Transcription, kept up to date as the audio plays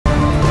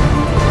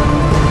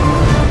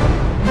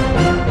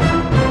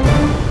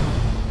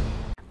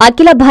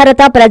అఖిల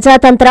భారత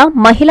ప్రజాతంత్ర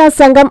మహిళా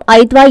సంఘం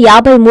ఐద్వా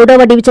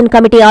 53వ డివిజన్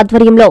కమిటీ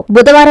ఆధ్వర్యంలో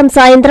బుధవారం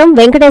సాయంత్రం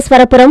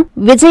వెంకటేశ్వరపురం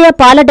విజయ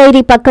పాల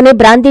డైరీ పక్కనే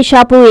బ్రాందీ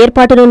షాపు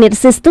ఏర్పాటును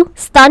నిరసిస్తూ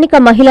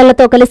స్థానిక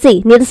మహిళలతో కలిసి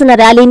నిరసన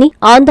ర్యాలీని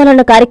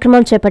ఆందోళన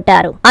కార్యక్రమం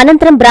చేపట్టారు.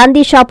 అనంతరం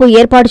బ్రాందీ షాపు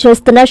ఏర్పాటు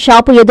చేస్తున్న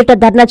షాపు ఎదుట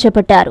ధర్నా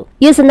చేపట్టారు.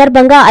 ఈ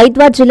సందర్భంగా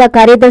ఐద్వా జిల్లా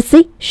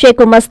కార్యదర్శి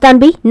షేకు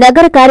మస్తాన్బీ,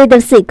 నగర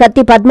కార్యదర్శి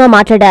కత్తి పద్మ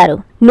మాట్లాడారు.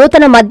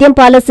 నూతన మద్యం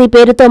పాలసీ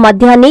పేరుతో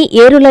మద్యాన్ని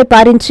ఏరులై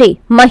పారించి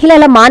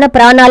మహిళల మాన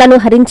ప్రాణాలను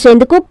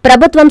హరించేందుకు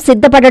ప్రభుత్వం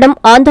సిద్ధపడడం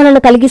ఆందోళన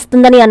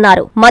కలిగిస్తుందని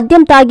అన్నారు.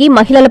 మద్యం తాగి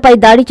మహిళలపై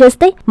దాడి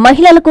చేస్తే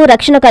మహిళలకు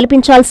రక్షణ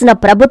కల్పించాల్సిన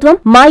ప్రభుత్వం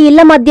మా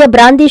ఇళ్ల మధ్య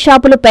బ్రాందీ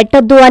షాపులు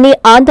పెట్టొద్దు అని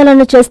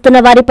ఆందోళన చేస్తున్న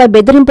వారిపై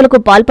బెదిరింపులకు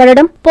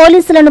పాల్పడడం,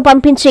 పోలీసులను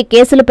పంపించి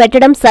కేసులు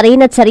పెట్టడం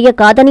సరైన చర్య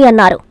కాదని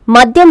అన్నారు.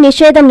 మద్యం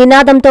నిషేధం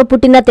నినాదంతో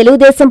పుట్టిన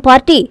తెలుగుదేశం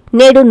పార్టీ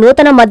నేడు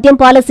నూతన మద్యం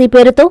పాలసీ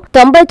పేరుతో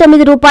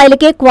 99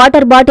 రూపాయలకే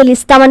క్వార్టర్ బాటిల్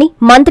ఇస్తామని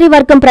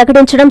మంత్రివర్గం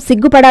ప్రకటించడం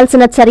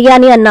సిగ్గుపడాల్సిన చర్య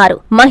అని అన్నారు.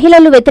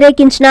 మహిళలు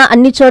వ్యతిరేకించిన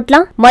అన్ని చోట్ల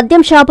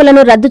మద్యం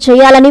షాపులను రద్దు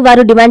చేయాలని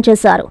వారు డిమాండ్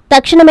చేశారు.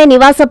 తక్షణమే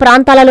నివాస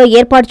ప్రాంతాలలో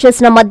ఏర్పాటు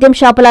చేసిన మద్యం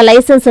షాపుల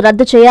లైసెన్స్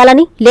రద్దు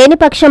చేయాలని, లేని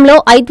పక్షంలో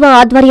ఐద్వా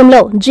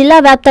ఆధ్వర్యంలో జిల్లా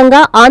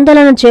వ్యాప్తంగా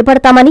ఆందోళన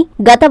చేపడతామని,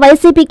 గత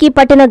వైసీపీకి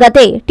పట్టిన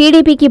గతే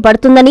టీడీపీకి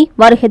పడుతుందని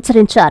వారు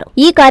హెచ్చరించారు.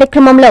 ఈ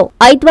కార్యక్రమంలో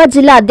ఐద్వా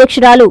జిల్లా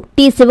అధ్యక్షురాలు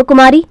టి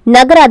శివకుమారి,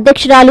 నగర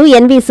అధ్యక్షురాలు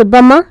ఎన్వి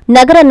సుబ్బమ్మ,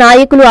 నగర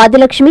నాయకులు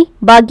ఆదిలక్ష్మి,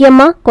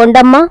 భాగ్యమ్మ,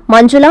 కొండమ్మ,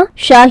 మంజుల,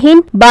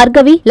 షాహీన్,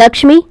 భార్గవి,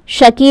 లక్ష్మి,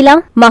 షకీలా,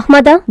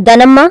 మహ్మద,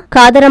 ధనమ్మ,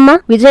 కాదరమ్మ,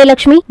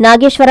 విజయలక్ష్మి,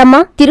 నాగేశ్వరమ్మ,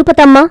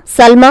 తిరుపతమ్మ,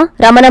 సల్మా,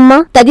 రమణమ్మ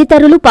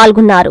తదితరులు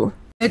పాల్గొన్నారు.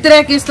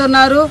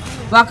 వ్యతిరేకిస్తున్నారు.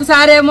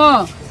 ఒకసారేమో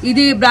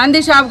ఇది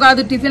బ్రాందీ షాప్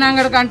కాదు టిఫిన్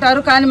అంగడికి అంటారు,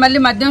 కానీ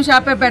మళ్ళీ మద్యం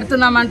షాపే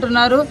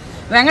పెడుతున్నామంటున్నారు.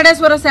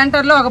 వెంకటేశ్వర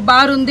సెంటర్లో ఒక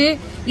బార్ ఉంది,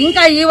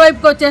 ఇంకా ఈ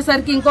వైపుకి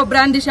వచ్చేసరికి ఇంకో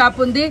బ్రాందీ షాప్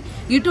ఉంది.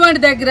 ఇటువంటి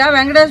దగ్గర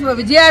వెంకటేశ్వర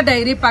విజయ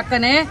డైరీ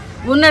పక్కనే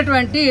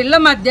ఉన్నటువంటి ఇళ్ల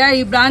మధ్య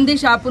ఈ బ్రాందీ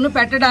షాపును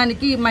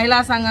పెట్టడానికి మహిళా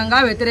సంఘంగా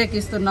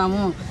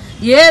వ్యతిరేకిస్తున్నాము.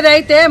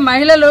 ఏదైతే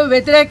మహిళలు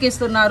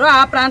వ్యతిరేకిస్తున్నారో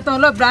ఆ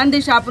ప్రాంతంలో బ్రాందీ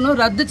షాపును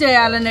రద్దు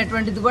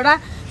చేయాలనేటువంటిది కూడా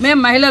మేము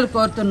మహిళలు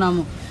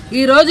కోరుతున్నాము.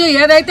 ఈరోజు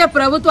ఏదైతే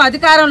ప్రభుత్వం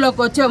అధికారంలోకి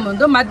వచ్చే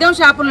ముందు మద్యం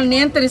షాపులను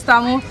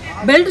నియంత్రిస్తాము,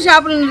 బెల్ట్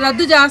షాపులను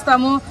రద్దు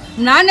చేస్తాము,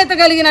 నాణ్యత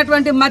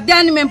కలిగినటువంటి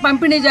మద్యాన్ని మేము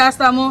పంపిణీ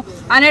చేస్తాము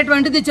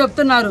అనేటువంటిది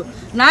చెప్తున్నారు.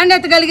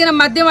 నాణ్యత కలిగిన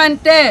మద్యం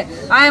అంటే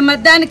ఆ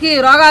మద్యానికి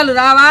రోగాలు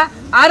రావా,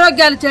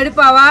 ఆరోగ్యాలు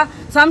చెడిపోవా,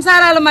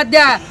 సంసారాల మధ్య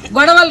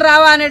గొడవలు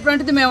రావా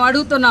అనేటువంటిది మేము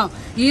అడుగుతున్నాం.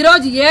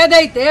 ఈరోజు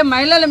ఏదైతే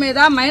మహిళల మీద,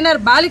 మైనర్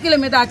బాలికల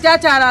మీద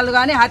అత్యాచారాలు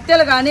కానీ,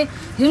 హత్యలు కానీ,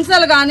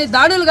 హింసలు కానీ,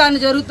 దాడులు కానీ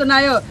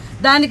జరుగుతున్నాయో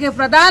దానికి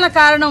ప్రధాన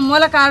కారణం,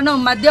 మూల కారణం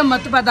మద్యం,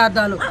 మత్తు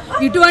పదార్థాలు.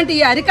 ఇటువంటి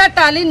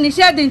అరికట్టాలి,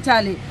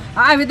 నిషేధించాలి.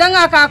 ఆ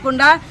విధంగా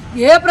కాకుండా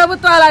ఏ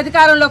ప్రభుత్వాల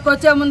అధికారంలోకి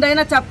వచ్చే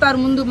ముందైనా చెప్తారు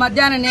ముందు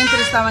మద్యాన్ని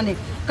నియంత్రిస్తామని,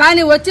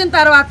 కానీ వచ్చిన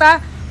తర్వాత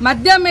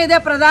మద్యం మీదే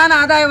ప్రధాన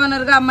ఆదాయ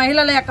వనరుగా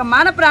మహిళల యొక్క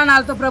మాన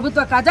ప్రాణాలతో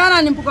ప్రభుత్వ ఖజానా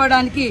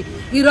నింపుకోవడానికి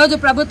ఈరోజు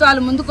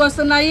ప్రభుత్వాలు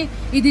ముందుకొస్తున్నాయి.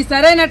 ఇది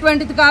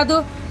సరైనటువంటిది కాదు.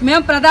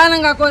 మేము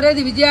ప్రధానంగా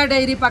కోరేది విజయ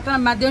డైరీ పక్కన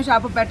మద్యం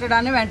షాపు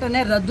పెట్టడాన్ని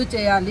వెంటనే రద్దు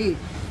చేయాలి.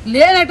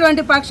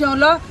 లేనటువంటి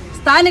పక్షంలో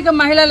స్థానిక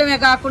మహిళలమే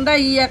కాకుండా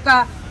ఈ యొక్క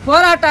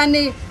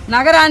పోరాటాన్ని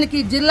నగరానికి,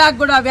 జిల్లాకు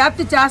కూడా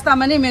వ్యాప్తి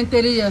చేస్తామని మేము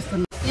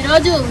తెలియజేస్తున్నాం.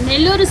 ఈరోజు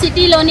నెల్లూరు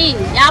సిటీలోని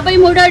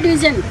 53వ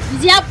డివిజన్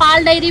విజయ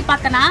పాల్ డైరీ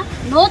పక్కన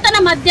నూతన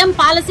మద్యం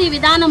పాలసీ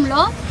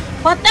విధానంలో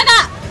కొత్తగా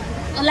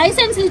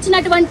లైసెన్స్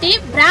ఇచ్చినటువంటి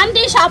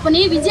బ్రాందీ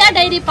షాపుని విజయ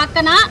డైరీ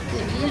పక్కన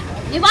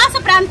నివాస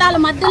ప్రాంతాల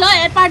మధ్యలో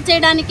ఏర్పాటు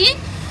చేయడానికి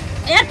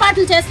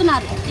ఏర్పాట్లు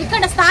చేస్తున్నారు.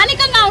 ఇక్కడ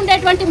స్థానికంగా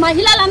ఉండేటువంటి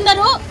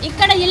మహిళలందరూ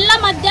ఇక్కడ ఇళ్ల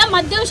మధ్య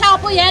మద్యం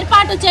షాపు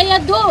ఏర్పాటు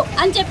చేయొద్దు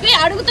అని చెప్పి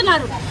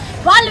అడుగుతున్నారు.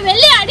 వాళ్ళు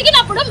వెళ్ళి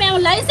అడిగినప్పుడు మేము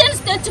లైసెన్స్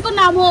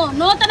తెచ్చుకున్నాము,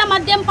 నూతన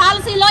మద్యం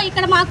పాలసీలో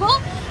ఇక్కడ మాకు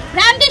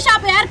బ్రాందీ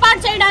షాప్ ఏర్పాటు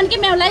చేయడానికి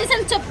మేము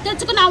లైసెన్స్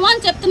తెచ్చుకున్నాము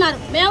అని చెప్తున్నారు.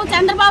 మేము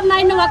చంద్రబాబు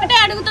నాయుడుని ఒకటే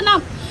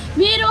అడుగుతున్నాం,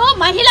 మీరు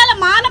మహిళల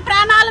మాన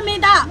ప్రాణాల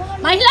మీద,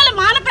 మహిళల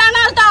మాన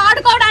ప్రాణాలతో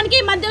ఆడుకోవడానికి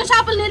మద్యం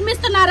షాపులు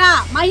నిర్మిస్తున్నారా?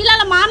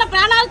 మహిళల మాన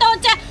ప్రాణాలతో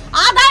వచ్చే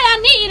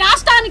ఆదాయాన్ని ఈ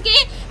రాష్ట్రానికి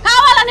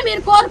కావాలని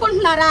మీరు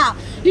కోరుకుంటున్నారా?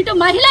 ఇటు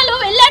మహిళలు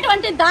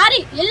వెళ్లేటువంటి దారి,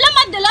 ఇళ్ల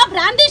మధ్యలో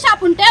బ్రాందీ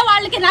షాప్ ఉంటే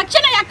వాళ్ళకి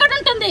రక్షణ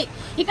ఎక్కడుంటుంది?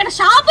 ఇక్కడ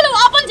షాపులు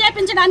ఓపెన్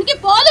చేయించడానికి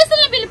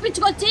పోలీసులను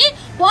పిలిపించుకొచ్చి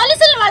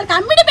పోలీసులను వాళ్ళకి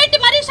అమ్మిడి పెట్టి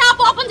మరీ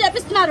షాప్ ఓపెన్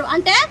చేపిస్తున్నారు.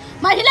 అంటే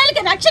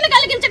మహిళలకి రక్షణ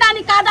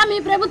కలిగించడానికి కాదా మీ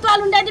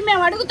ప్రభుత్వాలు ఉండేది?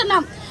 మేము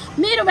అడుగుతున్నాం.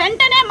 మీరు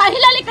వెంటనే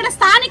మహిళలు ఇక్కడ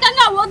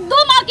స్థానికంగా వద్దు,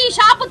 మాకు ఈ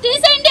షాపు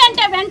తీసేయండి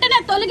అంటే వెంటనే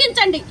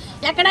తొలగించండి.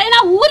 ఎక్కడైనా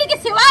ఊరికి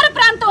శివారు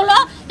ప్రాంతంలో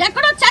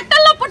ఎక్కడో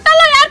చెట్టల్లో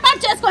పుట్టల్లో ఏర్పాటు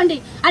చేసుకోండి.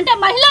 అంటే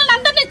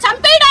మహిళలందరినీ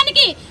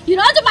చంపేయడానికి ఈ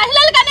రోజు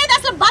మహిళలకు అనేది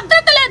అసలు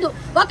భద్రత లేదు.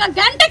 ఒక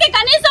గంటకి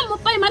కనీసం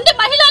 30 మంది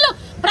మహిళలు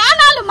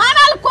ప్రాణాలు,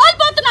 మానాలు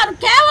కోల్పోతున్నారు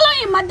కేవలం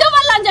ఈ మద్యం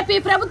వల్ల అని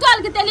చెప్పి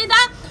ప్రభుత్వాలకు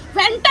తెలీదా?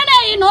 వెంటనే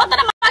ఈ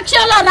నూతన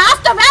పక్షంలో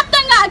రాష్ట్ర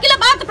వ్యాప్తంగా అఖిల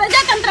భారత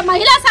ప్రజాతంత్ర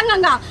మహిళా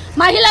సంఘంగా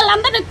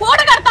మహిళలందరినీ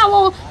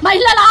కూడగడతాము.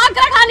 మహిళల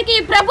ఆగ్రహానికి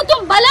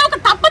ప్రభుత్వం బలే ఒక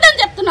తప్పదని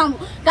చెప్తున్నాము.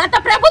 గత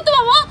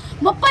ప్రభుత్వము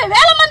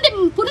 30,000 మంది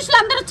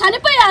పురుషులందరూ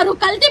చనిపోయారు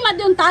కల్తీ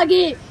మద్యం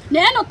తాగి.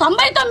 నేను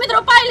 99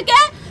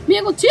 రూపాయలకే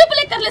మీకు చీపు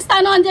లిక్కర్లు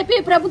ఇస్తాను అని చెప్పి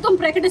ప్రభుత్వం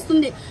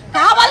ప్రకటిస్తుంది.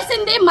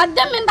 కావాల్సింది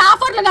మద్యం మీద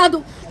ఆఫర్లు కాదు,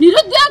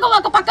 నిరుద్యోగం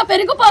ఒక పక్క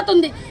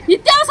పెరిగిపోతుంది,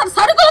 నిత్యావసర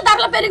సరుకుల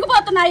ధరలు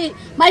పెరిగిపోతున్నాయి,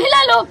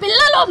 మహిళలు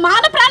పిల్లలు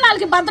మాన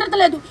ప్రాణాలకి భద్రత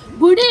లేదు,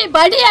 గుడి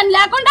బడి అని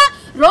లేకుండా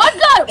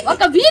రోడ్లో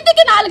ఒక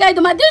వీధికి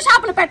 4-5 మద్యం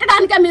షాపులు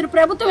పెట్టడానికే మీరు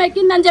ప్రభుత్వం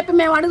ఎక్కిందని చెప్పి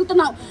మేము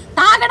అడుగుతున్నాం.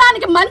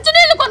 తాగడానికి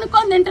మంచినీళ్లు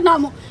కొనుక్కొని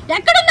తింటున్నాము.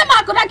 ఎక్కడుంది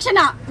మాకు రక్షణ?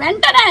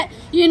 వెంటనే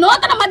ఈ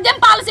నూతన మద్యం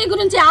పాలసీ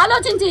గురించి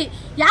ఆలోచించి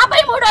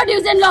 53వ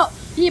డివిజన్లో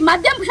ఈ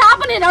మద్యం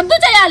షాపుని రద్దు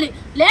చేయాలి.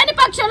 లేని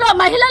పక్షంలో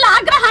మహిళల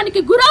ఆగ్రహానికి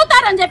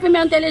గురవుతారని చెప్పి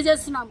మేము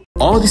తెలియజేస్తున్నాము.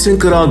 Adi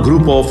Shankara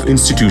Group of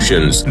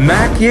Institutions,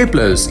 NAC A+,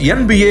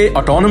 NBA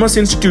Autonomous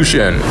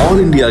Institution, All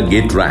India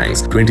Gate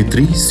Ranks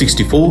 23,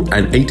 64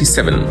 and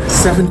 87,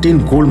 17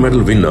 gold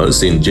medal winners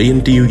in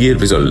JNTUA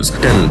results,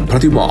 10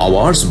 Pratibha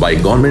Awards by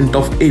Government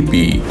of AP,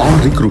 all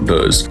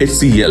recruiters,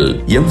 HCL,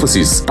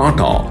 Emphasis,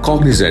 Tata,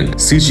 Cognizant,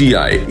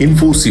 CGI,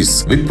 Infosys,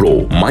 Wipro,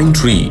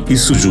 Mindtree,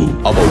 Isuzu.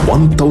 About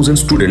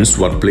 1,000 students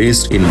were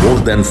placed in more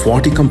than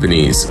 40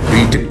 companies.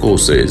 BTech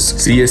courses,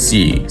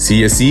 CSE,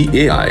 CSE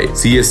AI,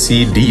 CSE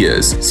DS,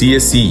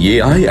 CSE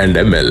AI and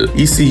ML,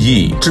 ECE,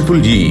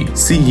 EEE,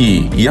 CE,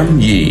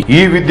 ME.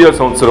 ఈ విద్యా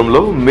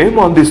సంవత్సరంలో మేము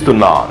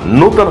అందిస్తున్న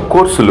నూతన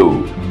కోర్సులు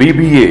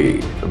BBA,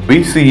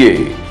 BCA,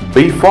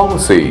 B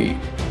Pharmacy.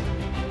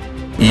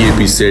 EAP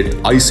set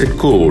ISET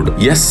code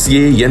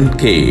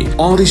SANK.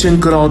 Adi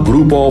Shankara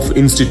Group of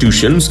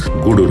Institutions,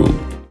 Guduru.